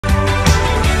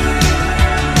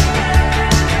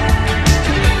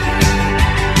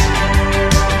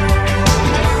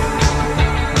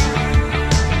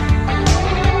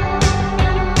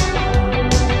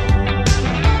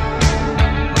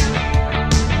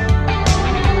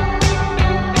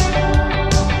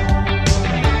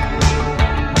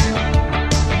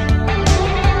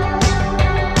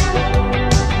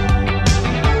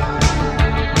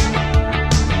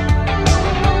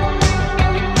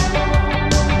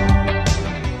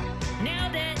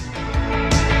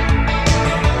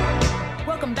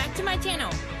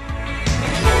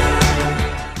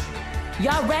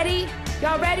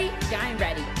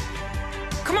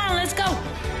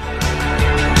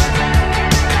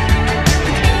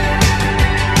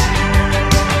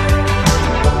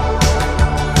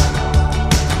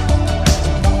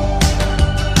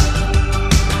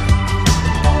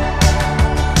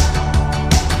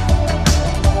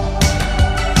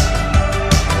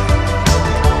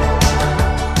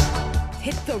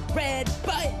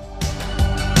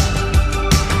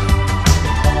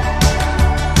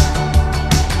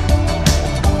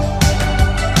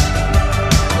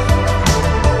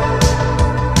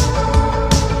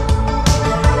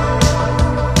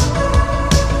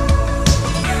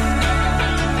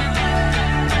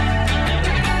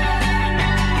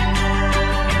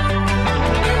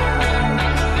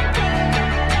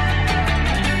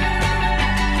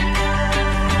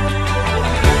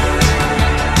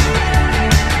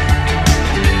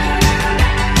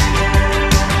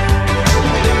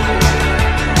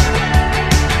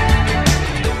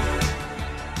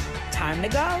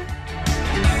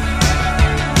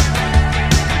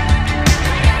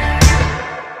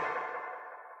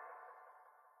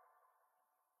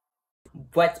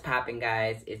What's poppin',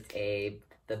 guys? It's Abe,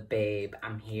 the babe.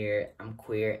 I'm here, I'm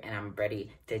queer, and I'm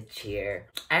ready to cheer.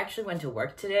 I actually went to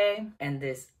work today, and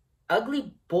this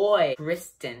ugly boy,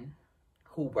 Kristen,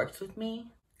 who works with me,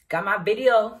 got my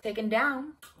video taken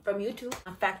down from YouTube.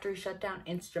 A factory shutdown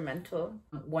instrumental.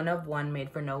 One of one,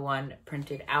 made for no one,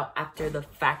 printed out after the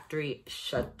factory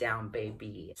shutdown,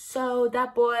 baby. So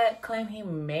that boy claimed he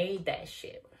made that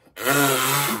shit.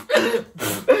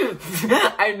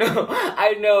 I know,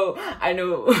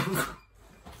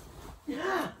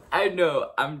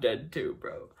 I'm dead too,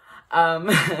 bro.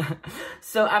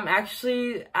 So I'm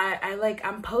actually,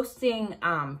 I'm posting,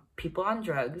 People on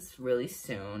Drugs really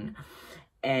soon.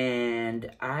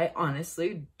 And I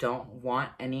honestly don't want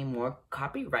any more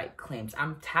copyright claims.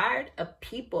 I'm tired of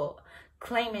people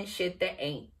claiming shit that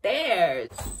ain't theirs.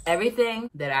 Everything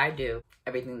that I do,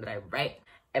 everything that I write,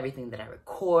 everything that I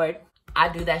record, I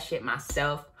do that shit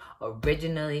myself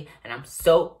originally, and I'm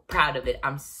so proud of it.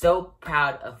 I'm so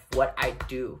proud of what I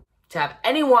do. To have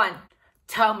anyone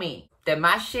tell me that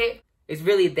my shit is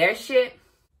really their shit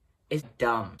is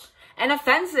dumb and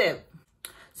offensive.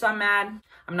 So I'm mad.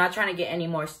 I'm not trying to get any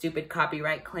more stupid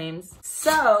copyright claims.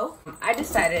 So I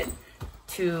decided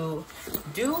to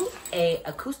do a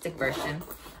acoustic version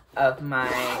of my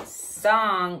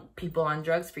song People on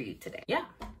Drugs for you today. Yeah,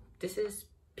 this is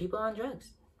People on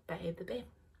Drugs by Itsabebabe.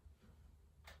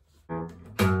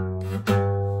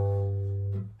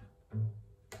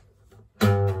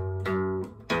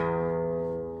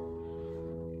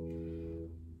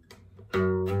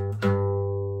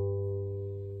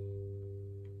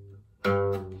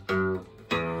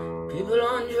 People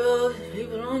on drugs,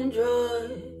 people on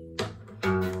drugs.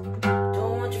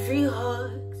 Don't want your free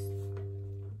hugs.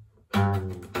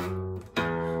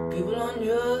 People on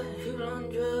drugs, people on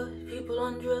drugs, people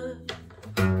on drugs.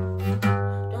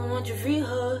 Don't want your free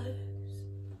hugs.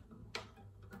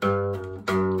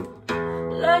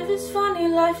 Life is funny,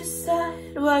 life is sad.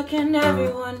 Why can't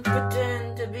everyone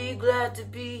pretend to be glad to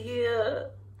be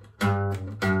here?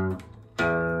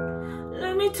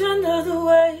 Let me turn the other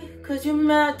way, 'cause you're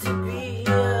mad to be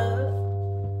here.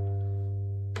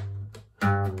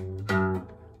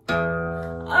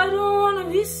 I don't wanna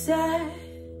be sad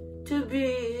to be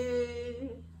here.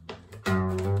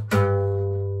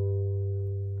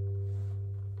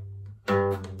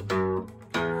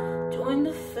 Join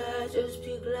the fad, just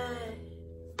be glad.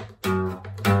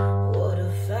 What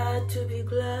a fad to be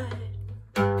glad.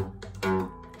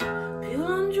 People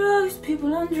on drugs,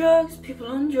 people on drugs, people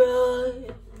on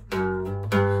drugs.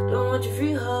 Don't want your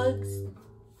free hugs.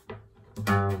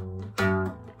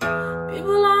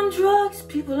 People on drugs,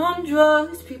 people on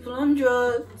drugs, people on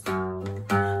drugs.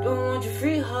 Don't want your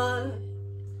free hugs.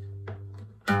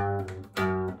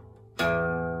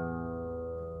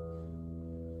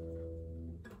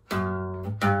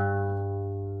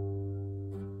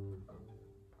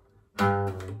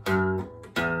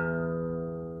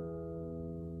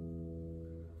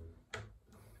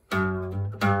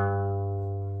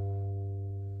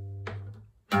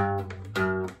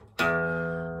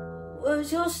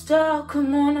 Where's your style?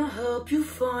 Come on, I'll help you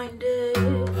find it.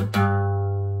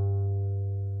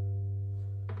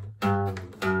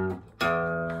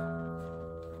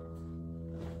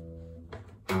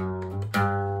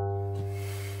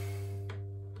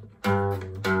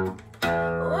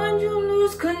 When you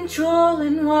lose control,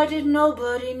 and why did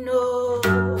nobody know?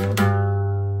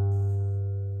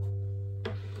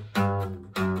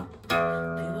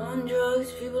 People on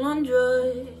drugs, people on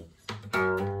drugs.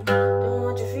 Don't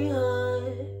want your free hugs.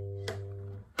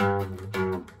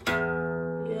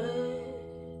 Yeah.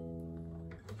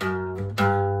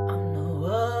 I'm the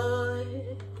what?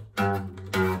 I'm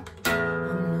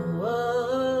the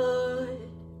what?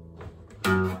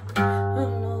 I'm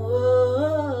the what?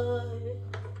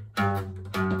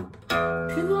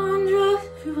 People on drugs,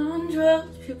 people on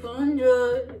drugs, people on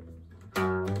drugs.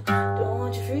 Don't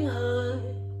want your free hugs.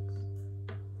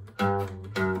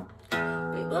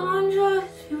 People on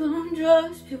drugs, people on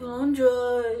drugs, people on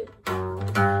drugs.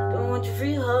 Don't want your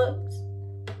free hugs.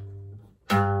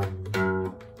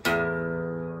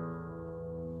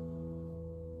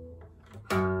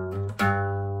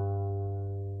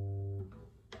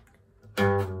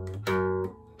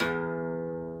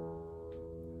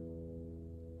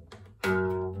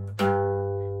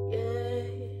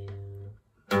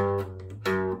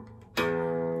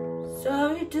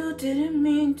 Sorry, dude, didn't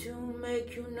mean to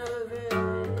make you nervous.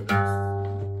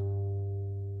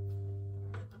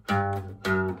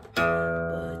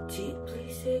 But G,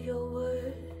 please say your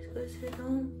words, 'cause they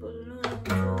don't belong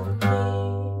to me.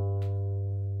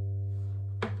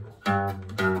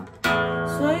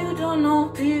 So you don't know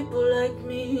people like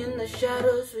me. in the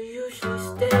shadows, we usually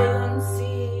stay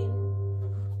unseen.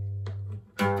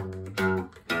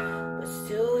 But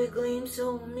still we gleam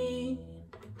so mean.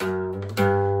 Yeah,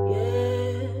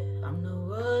 I'm the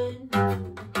one.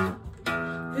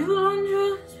 People on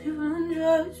drugs, people on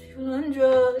drugs, people on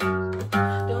drugs.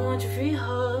 Don't want your free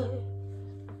heart.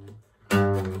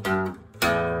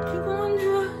 People on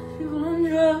drugs, people on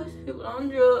drugs, people on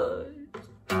drugs.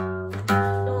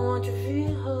 Don't want your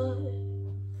free heart.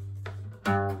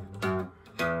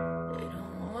 They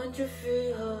don't want your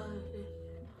free heart.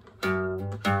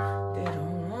 They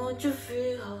don't want your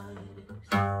free heart.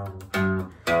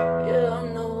 Yeah,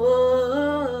 I'm the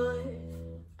one.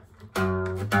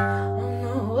 I'm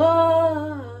the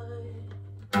one.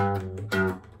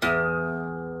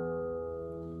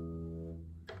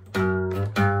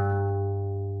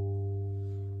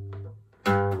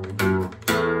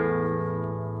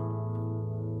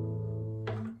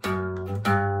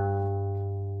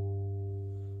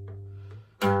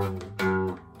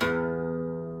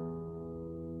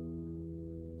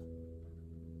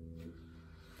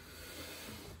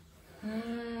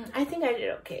 I think I did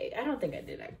okay. I don't think I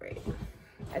did that great.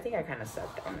 I think I kind of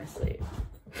sucked, honestly.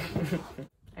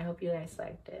 I hope you guys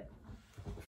liked it.